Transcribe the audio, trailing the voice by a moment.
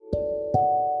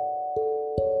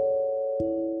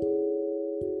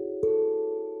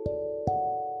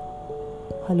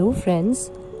Hello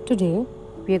friends, today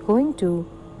we are going to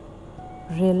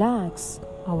relax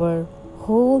our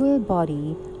whole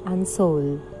body and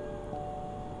soul.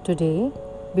 Today,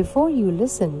 before you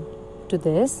listen to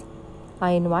this,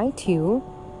 I invite you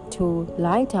to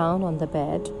lie down on the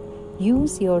bed,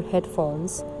 use your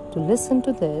headphones to listen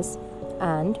to this,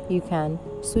 and you can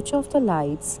switch off the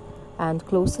lights and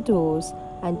close the doors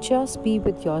and just be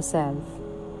with yourself.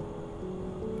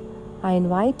 I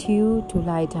invite you to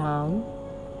lie down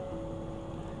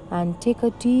and take a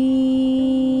deep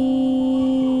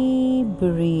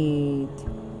breath.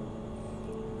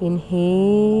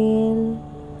 Inhale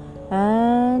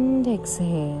and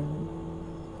exhale.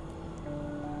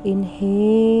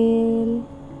 Inhale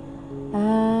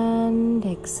and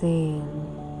exhale.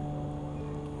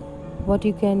 What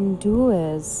you can do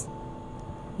is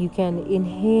you can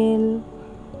inhale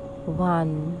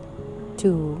 1,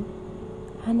 2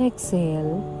 and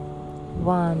exhale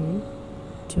 1,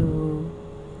 2,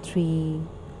 3,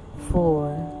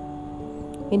 4.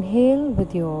 Inhale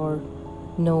with your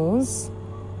nose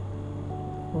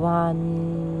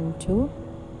 1, 2.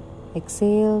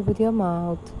 Exhale with your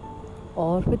mouth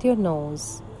or with your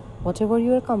nose, whatever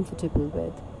you are comfortable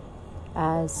with,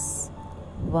 as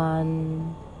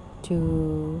 1,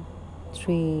 2,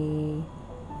 3,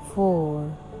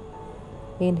 4.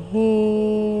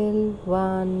 Inhale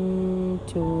 1,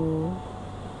 2.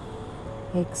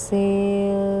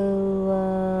 Exhale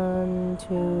 1,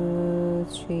 2,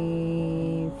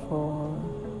 3, 4.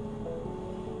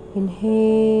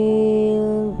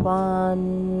 Inhale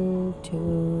 1,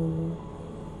 2.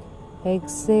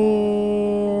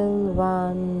 Exhale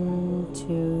 1,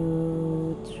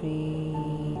 2, 3,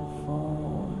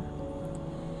 4.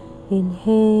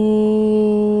 Inhale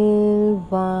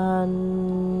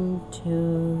 1,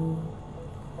 2.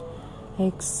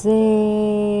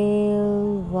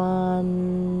 Exhale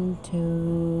 1,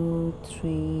 2,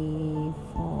 3,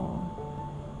 4.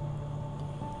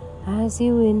 As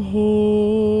you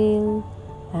inhale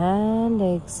and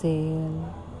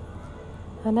exhale,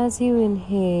 and as you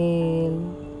inhale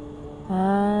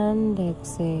and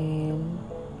exhale,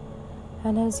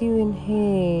 and as you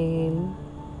inhale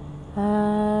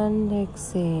and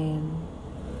exhale,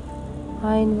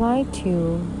 I invite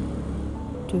you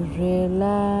to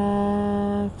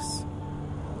relax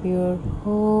your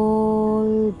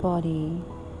whole body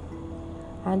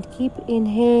and keep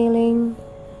inhaling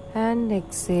and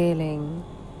exhaling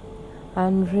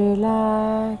and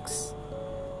relax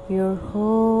your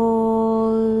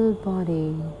whole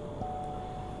body.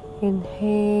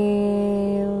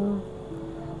 Inhale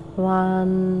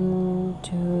 1,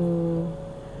 2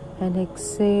 and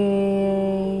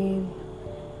exhale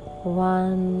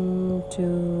 1,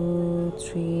 2,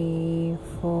 3,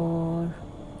 4.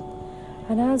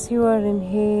 And as you are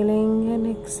inhaling and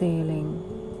exhaling,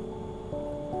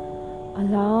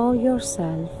 allow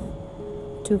yourself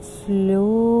to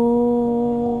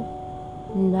flow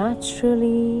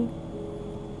naturally,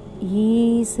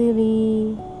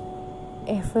 easily,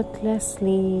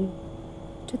 effortlessly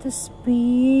to this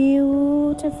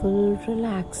beautiful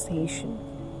relaxation.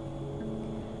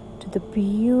 To the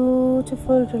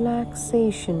beautiful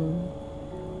relaxation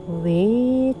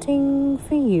waiting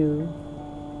for you.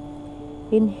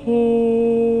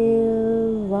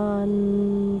 Inhale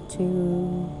 1,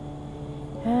 2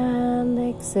 and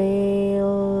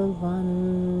exhale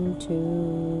 1,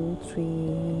 2,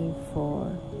 3,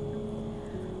 4.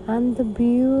 And the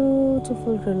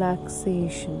beautiful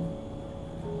relaxation.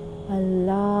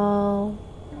 Allow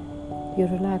your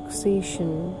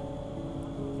relaxation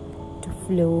to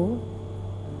flow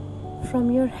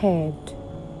from your head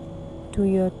to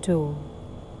your toe.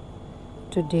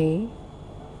 Today,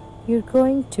 you're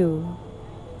going to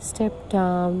step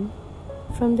down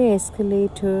from the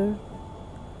escalator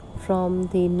from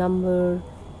the number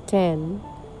 10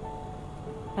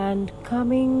 and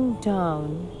coming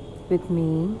down with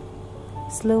me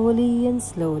slowly and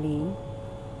slowly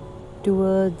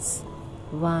towards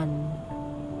 1.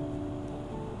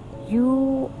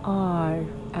 You are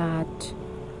at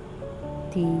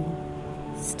the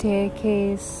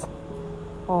staircase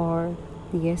or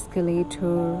the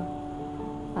escalator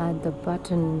at the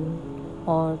button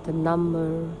or the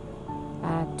number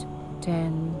at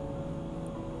 10.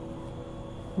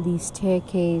 The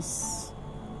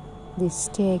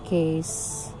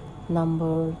staircase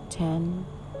number 10,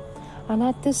 and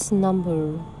at this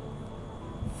number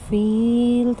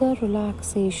feel the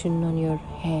relaxation on your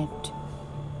head.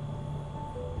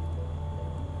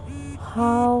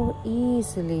 How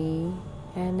easily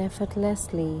and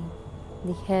effortlessly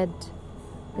the head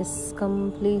is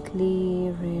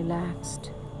completely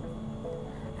relaxed,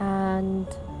 and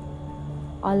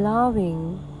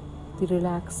allowing the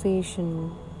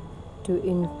relaxation to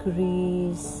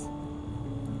increase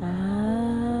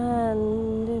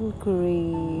and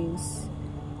increase,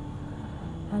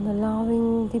 and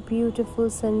allowing the beautiful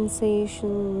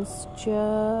sensations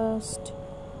just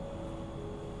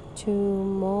to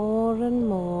more and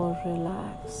more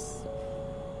relax.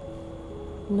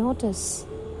 Notice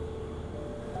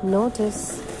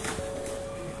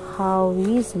how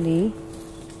easily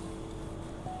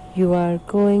you are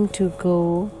going to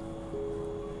go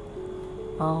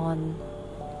on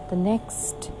the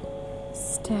next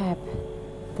step,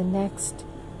 the next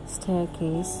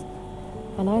staircase.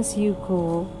 And as you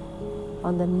go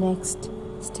on the next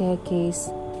staircase,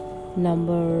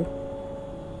 number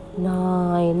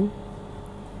 9,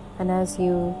 and as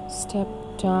you step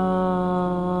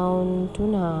down to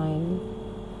 9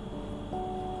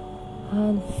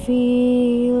 and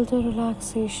feel the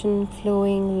relaxation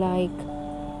flowing like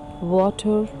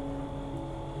water,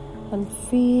 and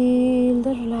feel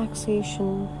the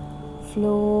relaxation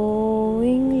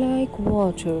flowing like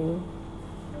water,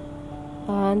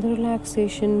 and the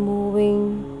relaxation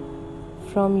moving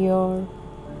from your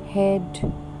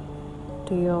head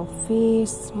to your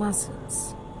face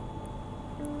muscles.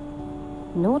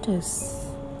 Notice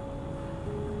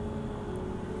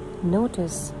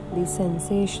the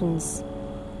sensations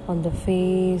on the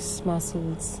face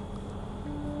muscles,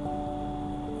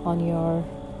 on your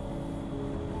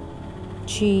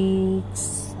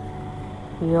cheeks,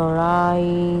 your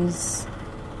eyes,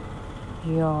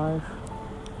 your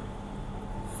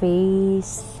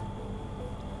face,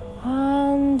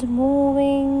 and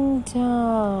moving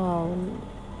down,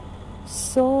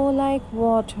 so like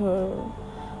water,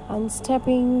 and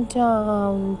stepping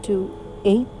down to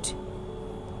 8.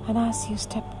 And as you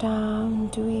step down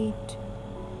to 8,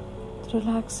 the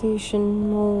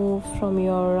relaxation moves from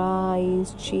your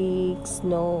eyes, cheeks,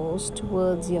 nose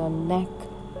towards your neck,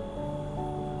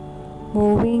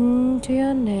 moving to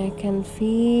your neck, and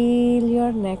feel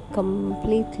your neck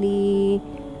completely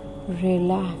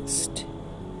relaxed.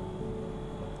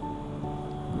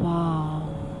 Wow!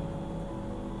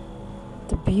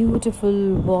 The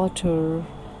beautiful water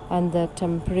and the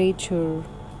temperature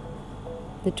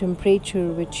which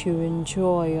you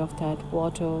enjoy of that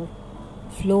water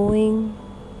flowing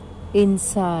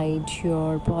inside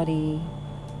your body,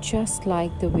 just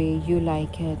like the way you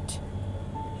like it.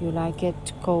 You like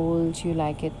it cold, you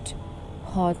like it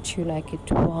hot, you like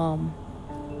it warm.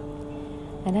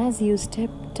 And as you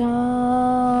step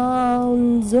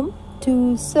down, zoom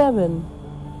to 7,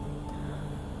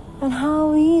 and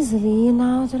how easily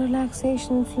now the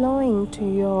relaxation flowing to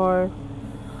your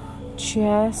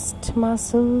chest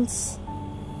muscles,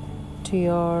 to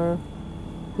your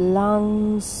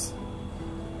lungs,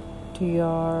 to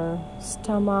your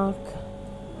stomach,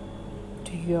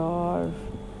 to your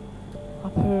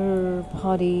upper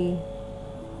body,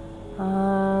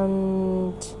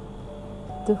 and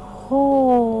the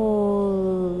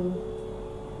whole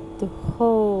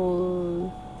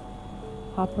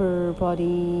upper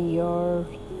body, your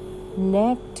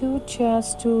neck to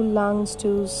chest to lungs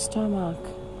to stomach,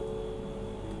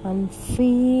 and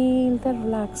feel the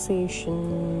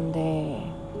relaxation there.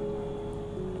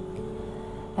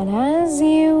 And as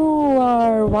you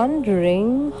are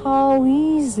wondering how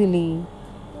easily,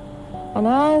 and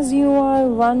as you are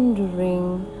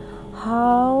wondering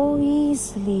how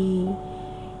easily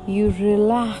you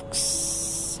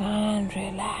relax and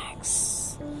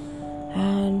relax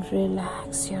and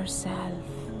relax yourself,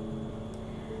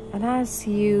 and as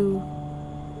you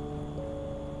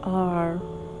are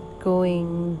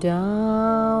going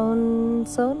down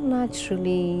so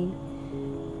naturally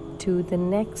to the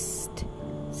next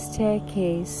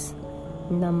staircase,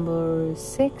 number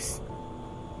 6,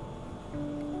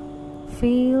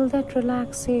 feel that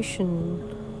relaxation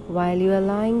while you are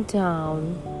lying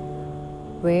down,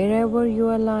 wherever you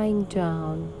are lying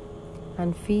down,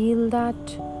 and feel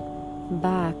that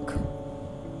back,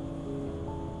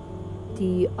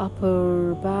 the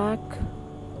upper back,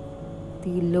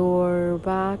 the lower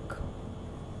back,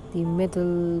 the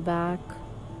middle back,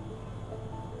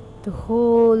 the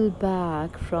whole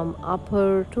back from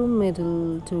upper to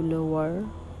middle to lower,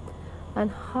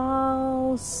 and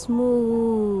how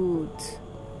smooth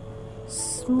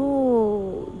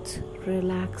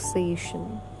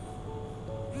relaxation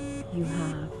you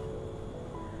have.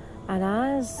 And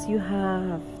as you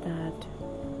have that,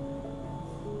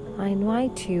 I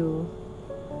invite you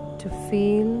to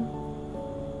feel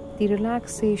the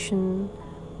relaxation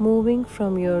moving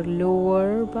from your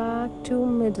lower back to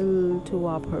middle to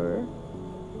upper.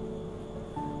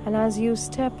 And as you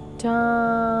step down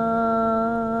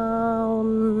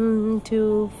down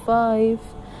to 5,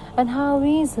 and how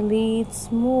easily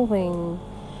it's moving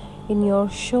in your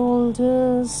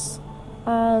shoulders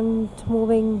and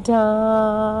moving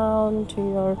down to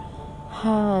your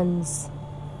hands,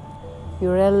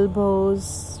 your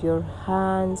elbows, your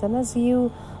hands, and as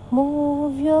you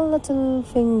move your little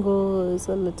fingers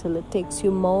a little, it takes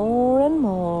you more and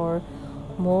more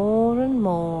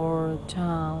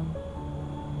down.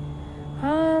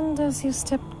 And as you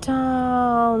step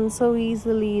down so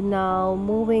easily now,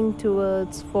 moving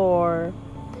towards 4,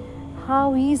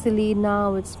 how easily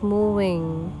now it's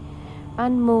moving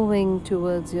and moving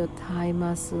towards your thigh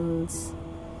muscles.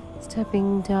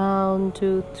 Stepping down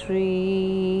to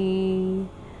 3,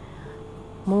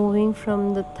 moving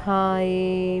from the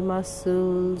thigh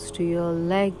muscles to your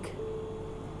leg,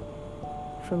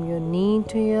 from your knee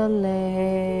to your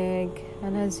leg,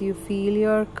 and as you feel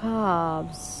your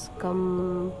calves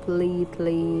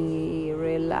completely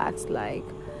relaxed, like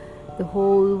the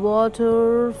whole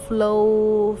water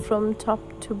flow from top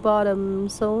to bottom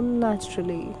so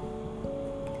naturally,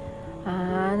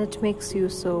 and it makes you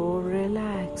so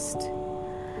relaxed.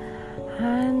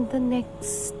 And the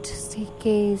next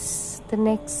staircase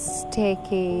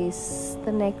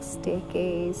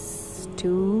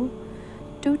to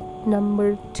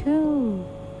number 2.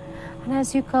 And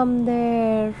as you come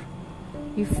there,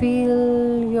 you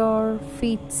feel your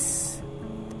feet,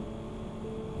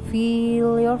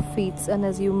 and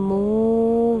as you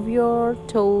move your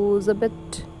toes a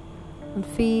bit and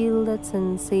feel that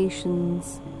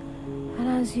sensations, and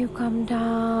as you come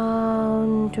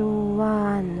down to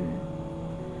 1,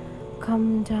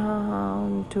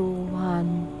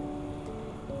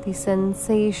 the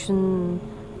sensation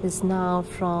is now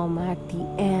from at the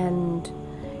end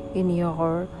in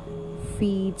your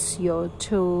feet, your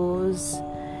toes,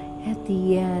 at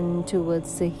the end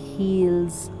towards the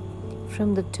heels,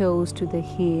 from the toes to the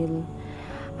heel,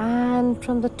 and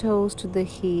from the toes to the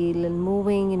heel, and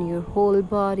moving in your whole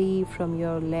body from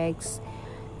your legs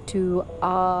to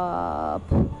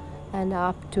up and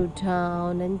up to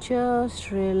down, and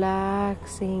just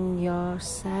relaxing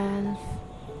yourself.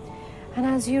 And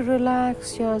as you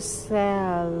relax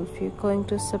yourself, you're going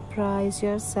to surprise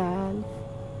yourself.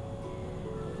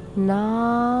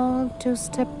 Now to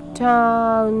step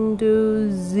down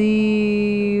to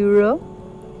 0.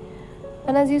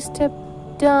 And as you step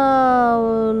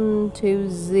down to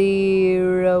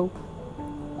 0,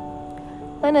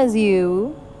 and as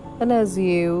you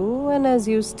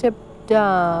step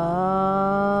down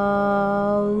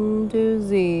to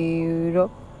 0,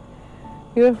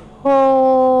 your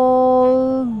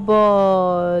whole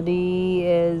body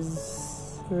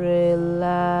is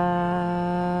relaxed,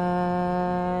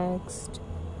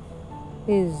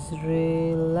 is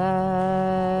relaxed,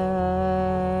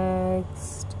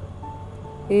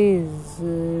 is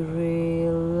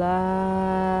relaxed,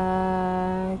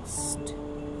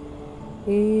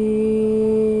 is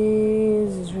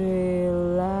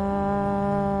relaxed,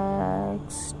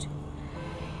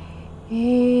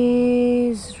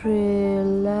 is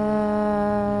relaxed,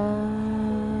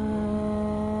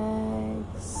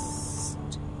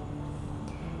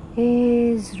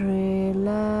 is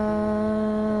relaxed,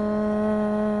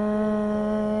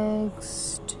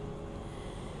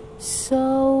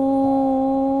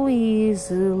 so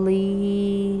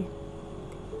easily,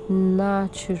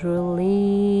 naturally,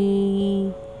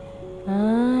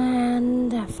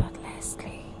 and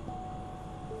effortlessly.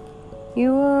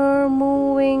 You are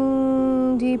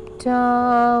moving deep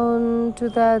down to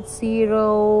that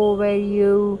 0 where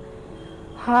you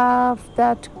have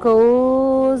that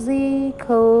cozy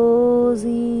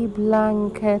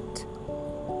blanket,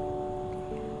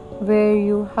 where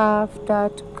you have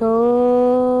that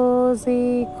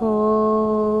cozy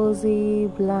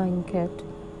blanket,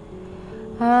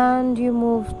 and you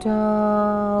move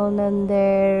down, and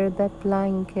there that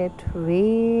blanket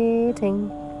waiting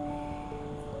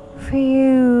for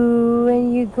you,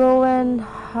 and you go and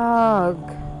hug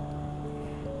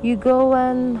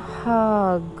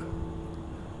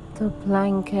the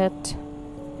blanket.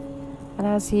 And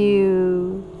as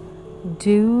you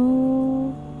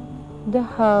do the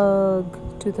hug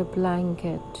to the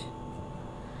blanket,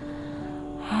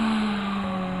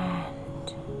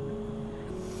 and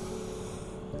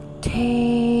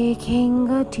taking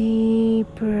a deep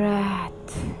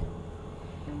breath,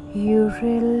 you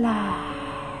relax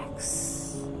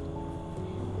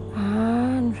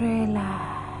and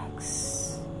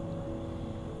relax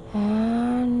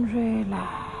and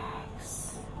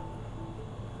relax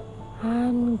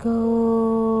and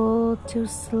go to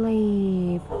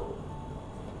sleep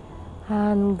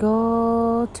and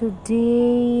go to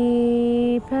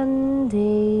deep and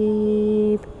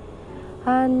deep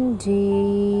and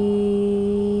deep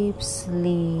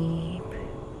sleep.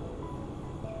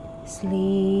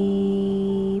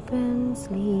 Sleep and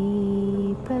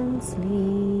sleep and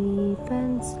sleep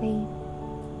and sleep.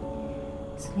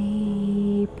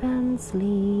 Sleep and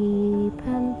sleep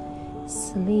and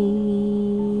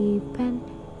sleep and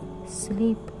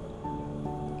sleep.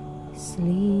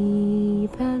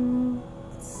 Sleep and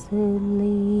sleep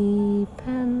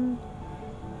and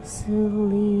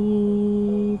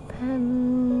sleep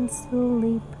and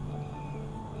sleep.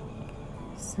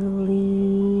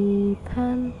 Sleep and sleep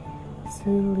and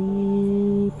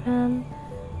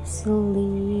sleep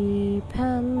and sleep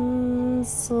and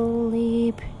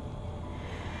sleep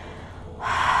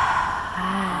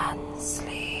and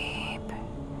sleep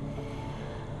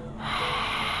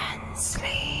and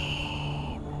sleep.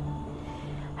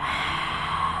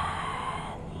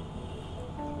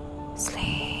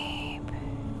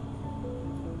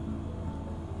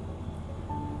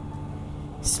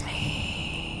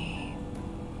 Sleep.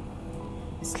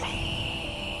 Sleep.